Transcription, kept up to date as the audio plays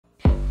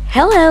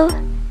Hello,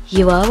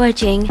 you are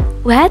watching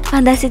What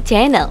Fantasy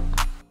Channel.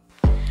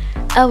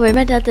 Our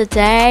model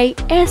today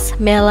is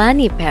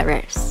Melani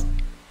Perez.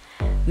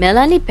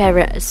 Melani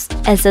Perez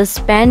is a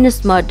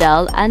Spanish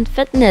model and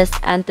fitness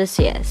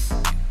enthusiast.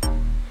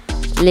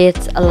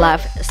 Leads a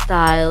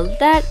lifestyle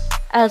that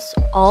is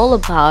all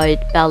about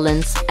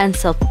balance and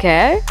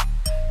self-care.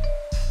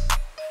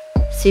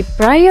 She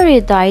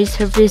prioritizes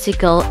her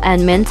physical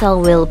and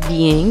mental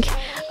well-being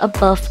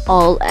above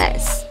all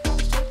else.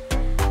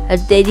 Her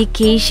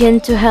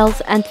dedication to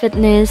health and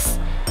fitness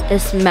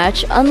is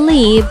matched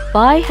only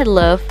by her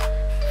love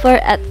for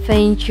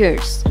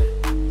adventures,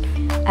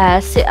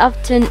 as she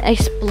often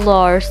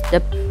explores the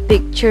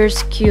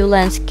picturesque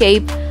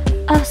landscape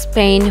of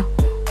Spain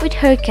with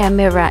her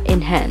camera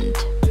in hand.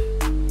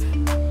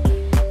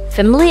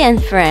 Family and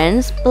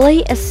friends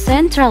play a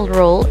central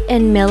role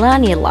in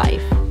Melani's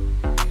life,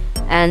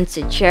 and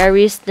she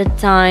cherishes the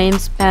time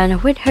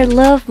spent with her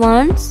loved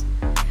ones,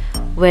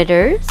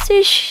 whether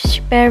she's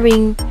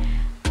sharing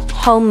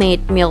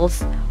homemade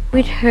meals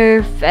with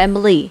her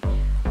family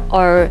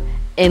or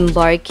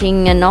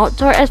embarking on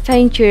outdoor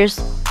adventures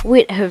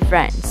with her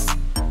friends.